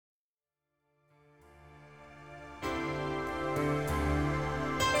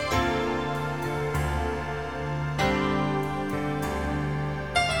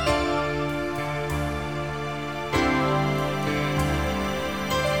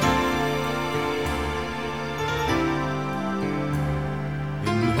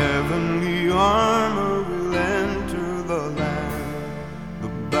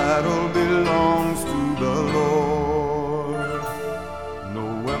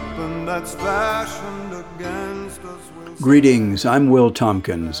weapon that's fashioned against us will... Greetings, I'm Will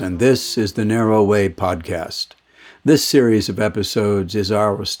Tompkins, and this is the Narrow Way Podcast. This series of episodes is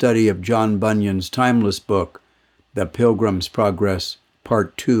our study of John Bunyan's timeless book, The Pilgrim's Progress,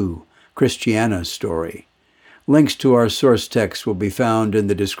 Part 2, Christiana's Story. Links to our source text will be found in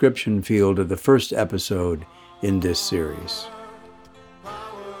the description field of the first episode in this series.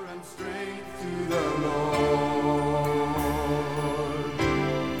 Power and strength to the Lord.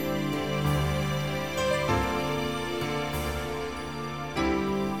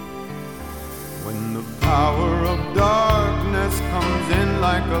 When the power of darkness comes in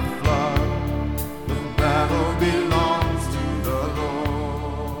like a flood, the battle belongs to the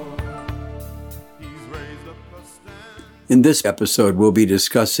Lord. He's raised up a stand. In this episode, we'll be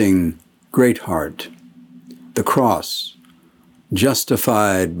discussing Greatheart, the cross,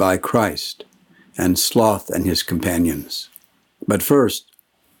 justified by Christ, and Sloth and his companions. But first,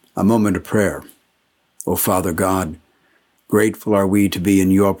 a moment of prayer. O Father God, grateful are we to be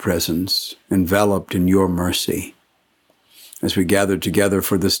in your presence, enveloped in your mercy. As we gather together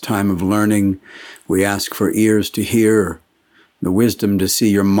for this time of learning, we ask for ears to hear, the wisdom to see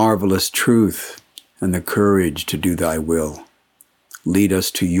your marvelous truth, and the courage to do thy will. Lead us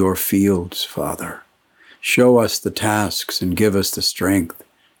to your fields, Father. Show us the tasks and give us the strength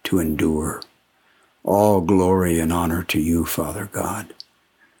to endure. All glory and honor to you, Father God.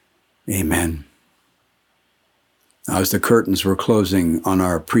 Amen. As the curtains were closing on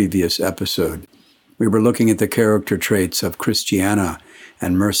our previous episode, we were looking at the character traits of Christiana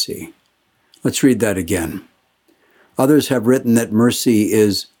and Mercy. Let's read that again. Others have written that Mercy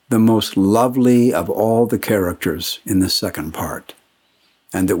is the most lovely of all the characters in the second part,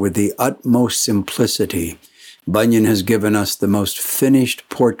 and that with the utmost simplicity, Bunyan has given us the most finished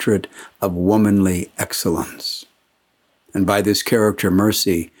portrait of womanly excellence. And by this character,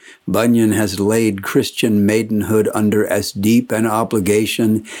 Mercy, Bunyan has laid Christian maidenhood under as deep an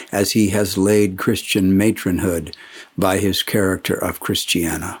obligation as he has laid Christian matronhood by his character of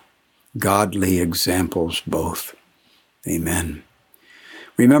Christiana. Godly examples both. Amen.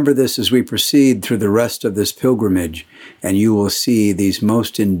 Remember this as we proceed through the rest of this pilgrimage, and you will see these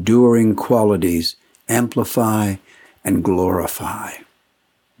most enduring qualities amplify and glorify.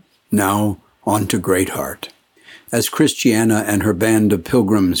 Now, on to Greatheart. As Christiana and her band of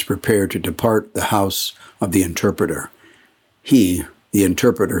pilgrims prepare to depart the house of the interpreter, he, the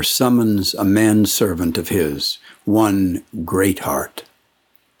interpreter, summons a manservant of his, one Greatheart,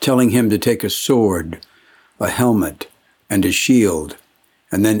 telling him to take a sword, a helmet, and a shield,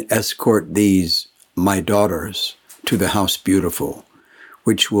 and then escort these, my daughters, to the House Beautiful,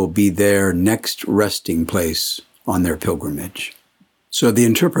 which will be their next resting place on their pilgrimage. So the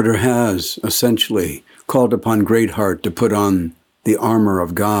interpreter has, essentially, called upon Greatheart to put on the armor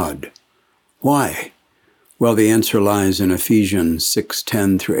of God. Why? Well, the answer lies in Ephesians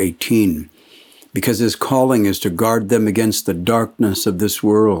 6:10 through 18, because his calling is to guard them against the darkness of this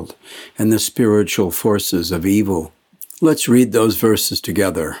world and the spiritual forces of evil. Let's read those verses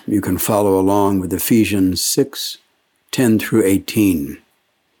together. You can follow along with Ephesians 6:10 through 18.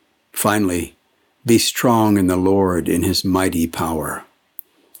 Finally, be strong in the Lord in his mighty power.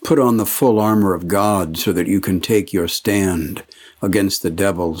 Put on the full armor of God so that you can take your stand against the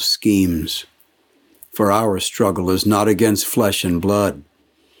devil's schemes. For our struggle is not against flesh and blood,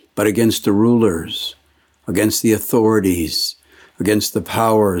 but against the rulers, against the authorities, against the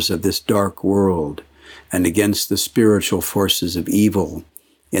powers of this dark world, and against the spiritual forces of evil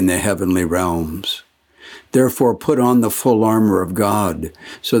in the heavenly realms. Therefore, put on the full armor of God,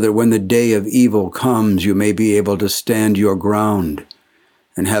 so that when the day of evil comes, you may be able to stand your ground,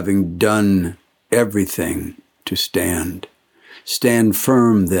 and having done everything, to stand. Stand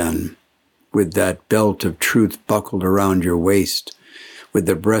firm, then, with that belt of truth buckled around your waist, with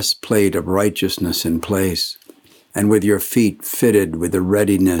the breastplate of righteousness in place, and with your feet fitted with the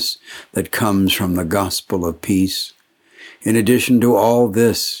readiness that comes from the gospel of peace. In addition to all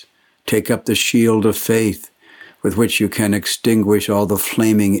this, take up the shield of faith, with which you can extinguish all the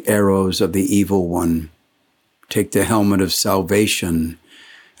flaming arrows of the evil one. Take the helmet of salvation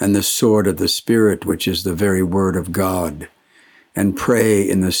and the sword of the Spirit, which is the very word of God, and pray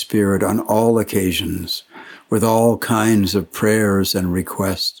in the Spirit on all occasions, with all kinds of prayers and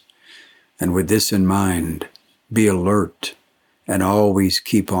requests. And with this in mind, be alert and always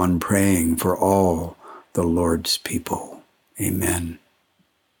keep on praying for all the Lord's people. Amen.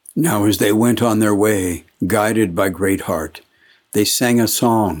 Now as they went on their way, guided by Greatheart, they sang a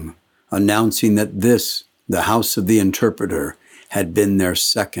song announcing that this, the house of the interpreter, had been their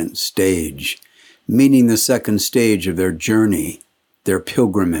second stage, meaning the second stage of their journey their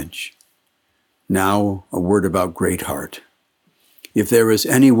pilgrimage. Now, a word about Greatheart. If there is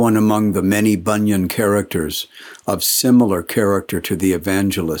anyone among the many Bunyan characters of similar character to the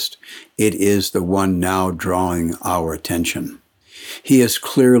evangelist, it is the one now drawing our attention. He is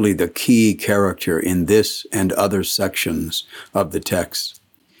clearly the key character in this and other sections of the text.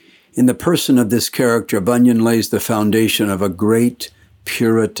 In the person of this character, Bunyan lays the foundation of a great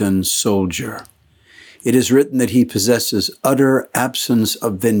Puritan soldier. It is written that he possesses utter absence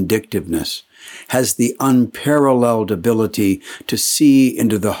of vindictiveness, has the unparalleled ability to see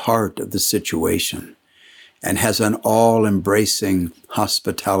into the heart of the situation, and has an all-embracing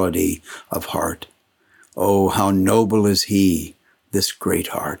hospitality of heart. Oh, how noble is he, this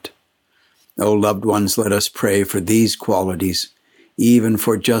Greatheart. Oh, loved ones, let us pray for these qualities, even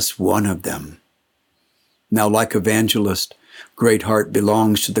for just one of them. Now, like Evangelist, Greatheart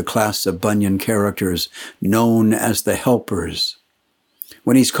belongs to the class of Bunyan characters known as the helpers.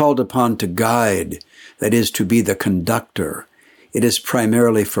 When he's called upon to guide, that is, to be the conductor, it is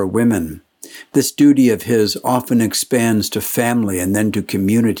primarily for women. This duty of his often expands to family and then to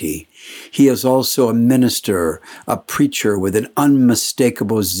community. He is also a minister, a preacher with an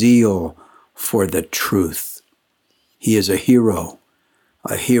unmistakable zeal for the truth. He is a hero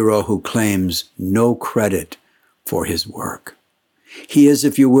who claims no credit for his work. He is,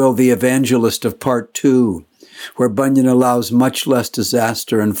 if you will, the evangelist of part 2, where Bunyan allows much less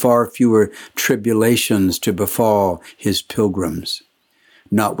disaster and far fewer tribulations to befall his pilgrims,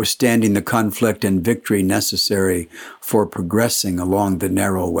 notwithstanding the conflict and victory necessary for progressing along the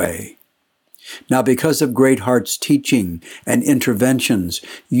narrow way. Now, because of Greatheart's teaching and interventions,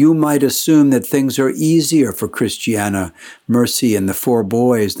 you might assume that things are easier for Christiana, Mercy, and the 4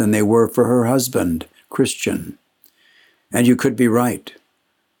 boys than they were for her husband, Christian. And you could be right.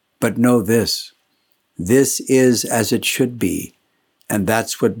 But know this. This is as it should be, and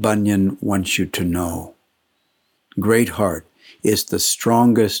that's what Bunyan wants you to know. Greatheart is the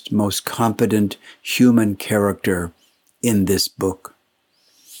strongest, most competent human character in this book,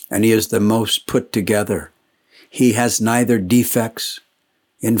 and he is the most put together. He has neither defects,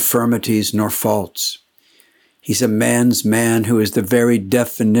 infirmities, nor faults. He's a man's man who is the very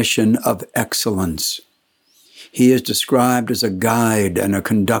definition of excellence. He is described as a guide and a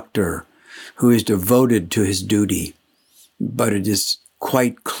conductor who is devoted to his duty, but it is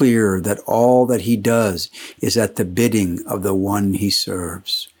quite clear that all that he does is at the bidding of the one he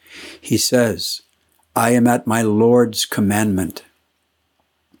serves. He says, I am at my Lord's commandment.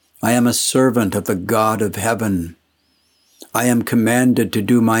 I am a servant of the God of heaven. I am commanded to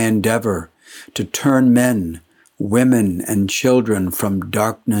do my endeavor, to turn men, women, and children from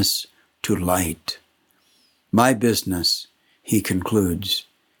darkness to light. My business, he concludes,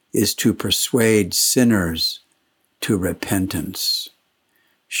 is to persuade sinners to repentance.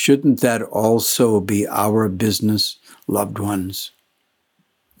 Shouldn't that also be our business, loved ones?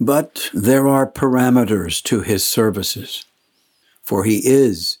 But there are parameters to his services, for he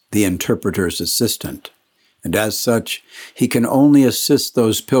is the interpreter's assistant, and as such, he can only assist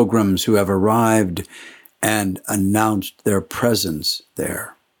those pilgrims who have arrived and announced their presence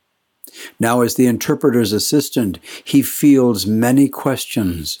there. Now, as the interpreter's assistant, he fields many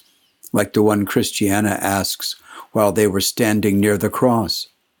questions, like the one Christiana asks while they were standing near the cross.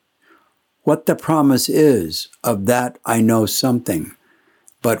 What the promise is, of that I know something,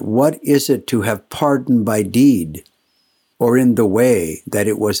 but what is it to have pardon by deed, or in the way that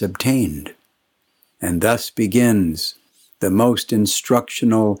it was obtained? And thus begins the most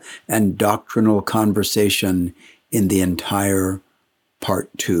instructional and doctrinal conversation in the entire part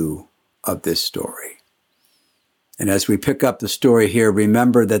 2 of this story. And as we pick up the story here,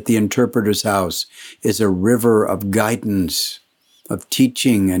 remember that the interpreter's house is a river of guidance, of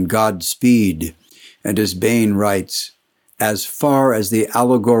teaching and Godspeed. And as Bain writes, as far as the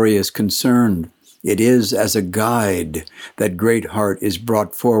allegory is concerned, it is as a guide that Greatheart is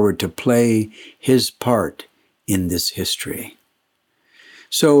brought forward to play his part in this history.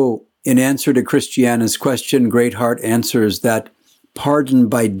 So, in answer to Christiana's question, Greatheart answers that pardon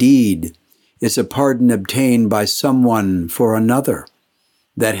by deed is a pardon obtained by someone for another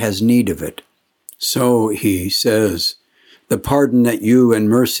that has need of it. So, he says, the pardon that you and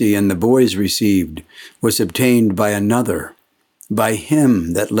Mercy and the boys received was obtained by another, by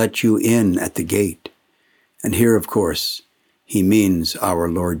him that let you in at the gate. And here, of course, he means our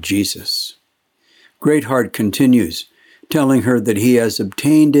Lord Jesus. Greatheart continues, telling her that he has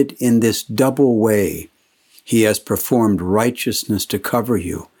obtained it in this double way. He has performed righteousness to cover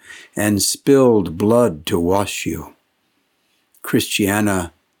you and spilled blood to wash you.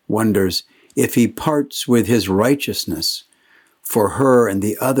 Christiana wonders if he parts with his righteousness for her and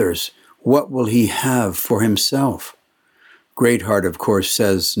the others, what will he have for himself? Greatheart, of course,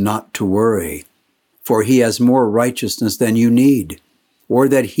 says not to worry, for he has more righteousness than you need, or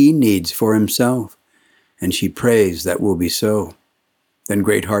that he needs for himself. And she prays that will be so. Then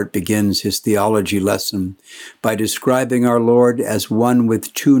Greatheart begins his theology lesson by describing our Lord as one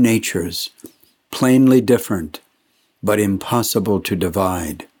with two natures, plainly different, but impossible to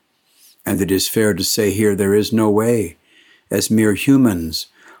divide. And it is fair to say here there is no way, as mere humans,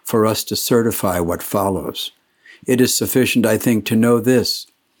 for us to certify what follows. It is sufficient, I think, to know this: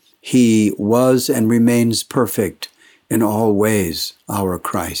 he was and remains perfect in all ways, our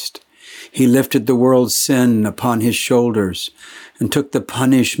Christ. He lifted the world's sin upon his shoulders and took the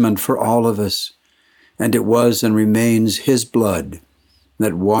punishment for all of us. And it was and remains his blood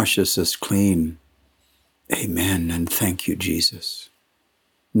that washes us clean. Amen, and thank you, Jesus.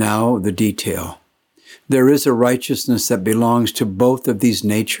 Now the detail. There is a righteousness that belongs to both of these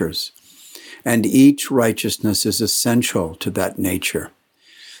natures, and each righteousness is essential to that nature.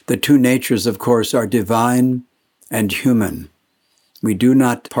 The two natures, of course, are divine and human. We do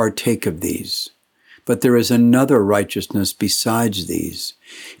not partake of these, but there is another righteousness besides these.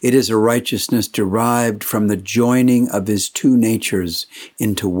 It is a righteousness derived from the joining of his two natures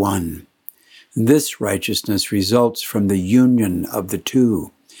into one. This righteousness results from the union of the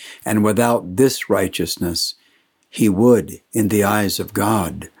two, and without this righteousness, he would, in the eyes of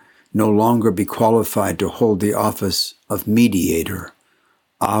God, no longer be qualified to hold the office of mediator,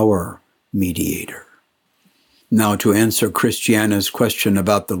 our mediator. Now, to answer Christiana's question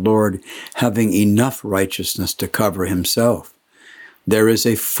about the Lord having enough righteousness to cover himself, there is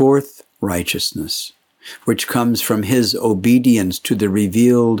a fourth righteousness, which comes from his obedience to the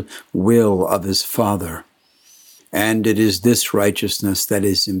revealed will of his Father. And it is this righteousness that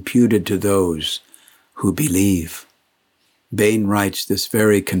is imputed to those who believe. Bain writes this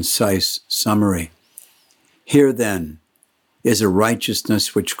very concise summary. Here, then, is a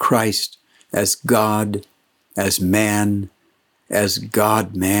righteousness which Christ, as God, as man, as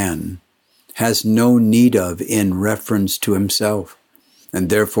God-man, has no need of in reference to himself, and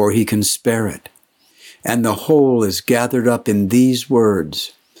therefore he can spare it. And the whole is gathered up in these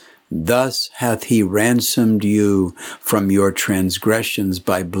words: thus hath he ransomed you from your transgressions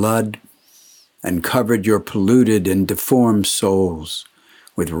by blood, and covered your polluted and deformed souls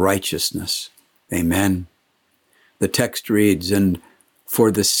with righteousness. Amen. The text reads, and for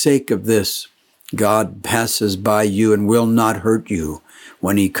the sake of this, God passes by you and will not hurt you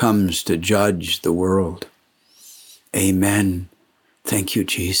when he comes to judge the world. Amen. Thank you,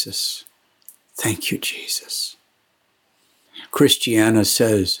 Jesus. Thank you, Jesus. Christiana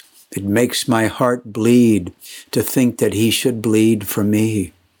says, it makes my heart bleed to think that he should bleed for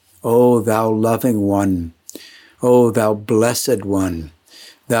me. O thou loving one, O thou blessed one,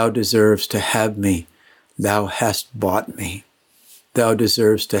 thou deserves to have me. Thou hast bought me. Thou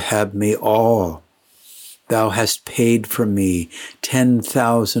deserves to have me all. Thou hast paid for me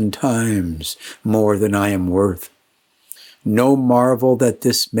 10,000 times more than I am worth. No marvel that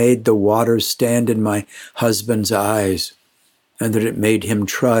this made the waters stand in my husband's eyes, and that it made him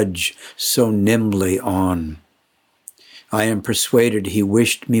trudge so nimbly on. I am persuaded he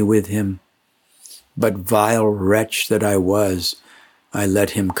wished me with him, but vile wretch that I was, I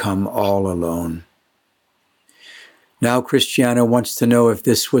let him come all alone. Now Christiana wants to know if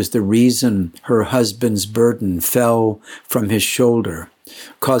this was the reason her husband's burden fell from his shoulder,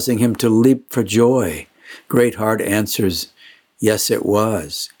 causing him to leap for joy. Greatheart answers, yes, it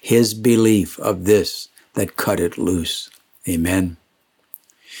was his belief of this that cut it loose. Amen.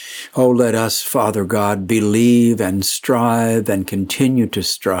 Oh, let us, Father God, believe and strive and continue to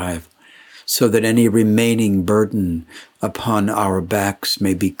strive, so that any remaining burden upon our backs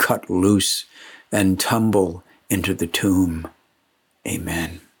may be cut loose and tumble into the tomb.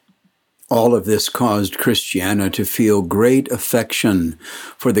 Amen. All of this caused Christiana to feel great affection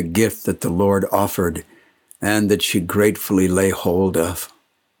for the gift that the Lord offered and that she gratefully lay hold of.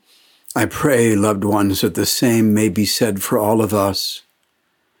 I pray, loved ones, that the same may be said for all of us.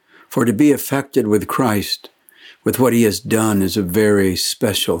 For to be affected with Christ, with what he has done, is a very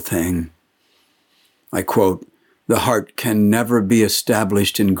special thing. I quote, the heart can never be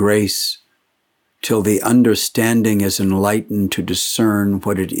established in grace till the understanding is enlightened to discern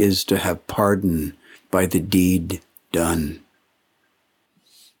what it is to have pardon by the deed done.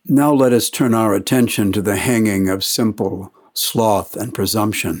 Now let us turn our attention to the hanging of Simple, Sloth, and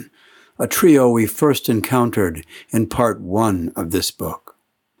Presumption, a trio we first encountered in part 1 of this book.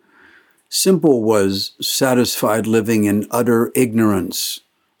 Simple was satisfied living in utter ignorance.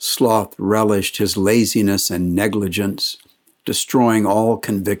 Sloth relished his laziness and negligence. destroying all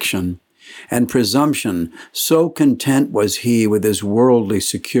conviction. And presumption, so content was he with his worldly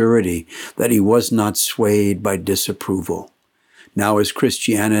security that he was not swayed by disapproval. Now as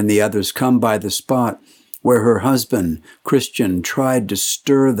Christiana and the others come by the spot where her husband, Christian, tried to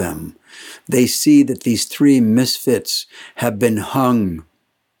stir them, they see that these three misfits have been hung.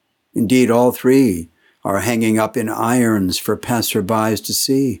 Indeed, all three are hanging up in irons for passerbys to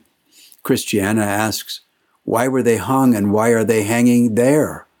see. Christiana asks, why were they hung and why are they hanging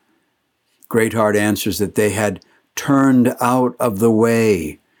there? Greatheart answers that they had turned out of the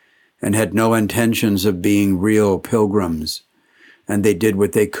way and had no intentions of being real pilgrims. And they did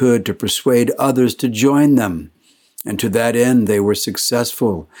what they could to persuade others to join them. And to that end, they were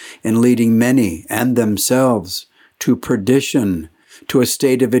successful in leading many and themselves to perdition, to a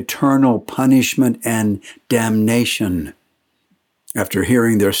state of eternal punishment and damnation. After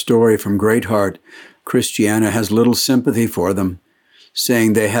hearing their story from Greatheart, Christiana has little sympathy for them,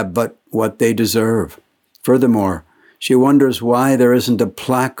 saying they have but what they deserve. Furthermore, she wonders why there isn't a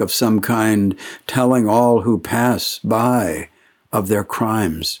plaque of some kind telling all who pass by of their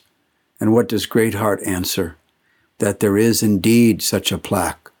crimes. And what does Greatheart answer? That there is indeed such a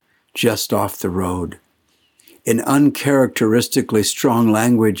plaque just off the road. In uncharacteristically strong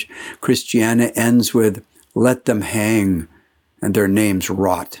language, Christiana ends with, let them hang, and their names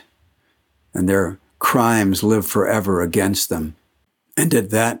rot, and their crimes live forever against them. And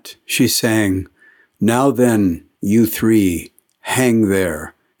at that she sang, now then, you three, hang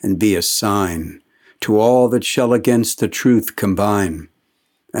there and be a sign to all that shall against the truth combine.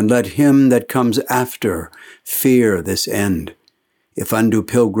 And let him that comes after fear this end, if unto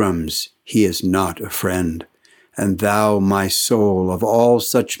pilgrims he is not a friend. And thou, my soul, of all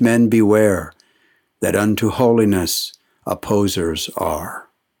such men beware, that unto holiness opposers are.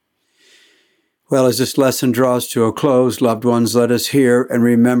 Well, as this lesson draws to a close, loved ones, let us hear and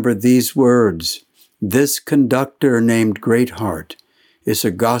remember these words. This conductor named Greatheart is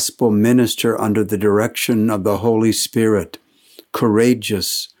a gospel minister under the direction of the Holy Spirit,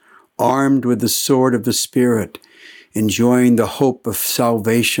 courageous, armed with the sword of the Spirit, enjoying the hope of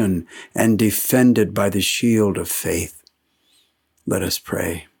salvation and defended by the shield of faith. Let us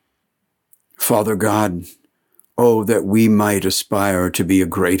pray. Father God, oh, that we might aspire to be a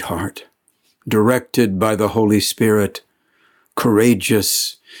Greatheart, directed by the Holy Spirit,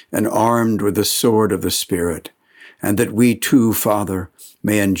 courageous and armed with the sword of the Spirit, and that we too, Father,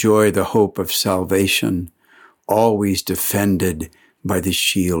 may enjoy the hope of salvation, always defended by the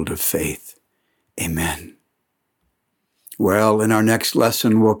shield of faith. Amen. Well, in our next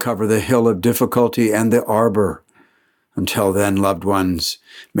lesson, we'll cover the hill of difficulty and the arbor. Until then, loved ones,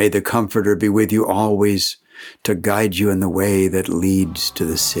 may the Comforter be with you always to guide you in the way that leads to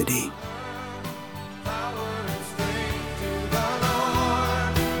the city.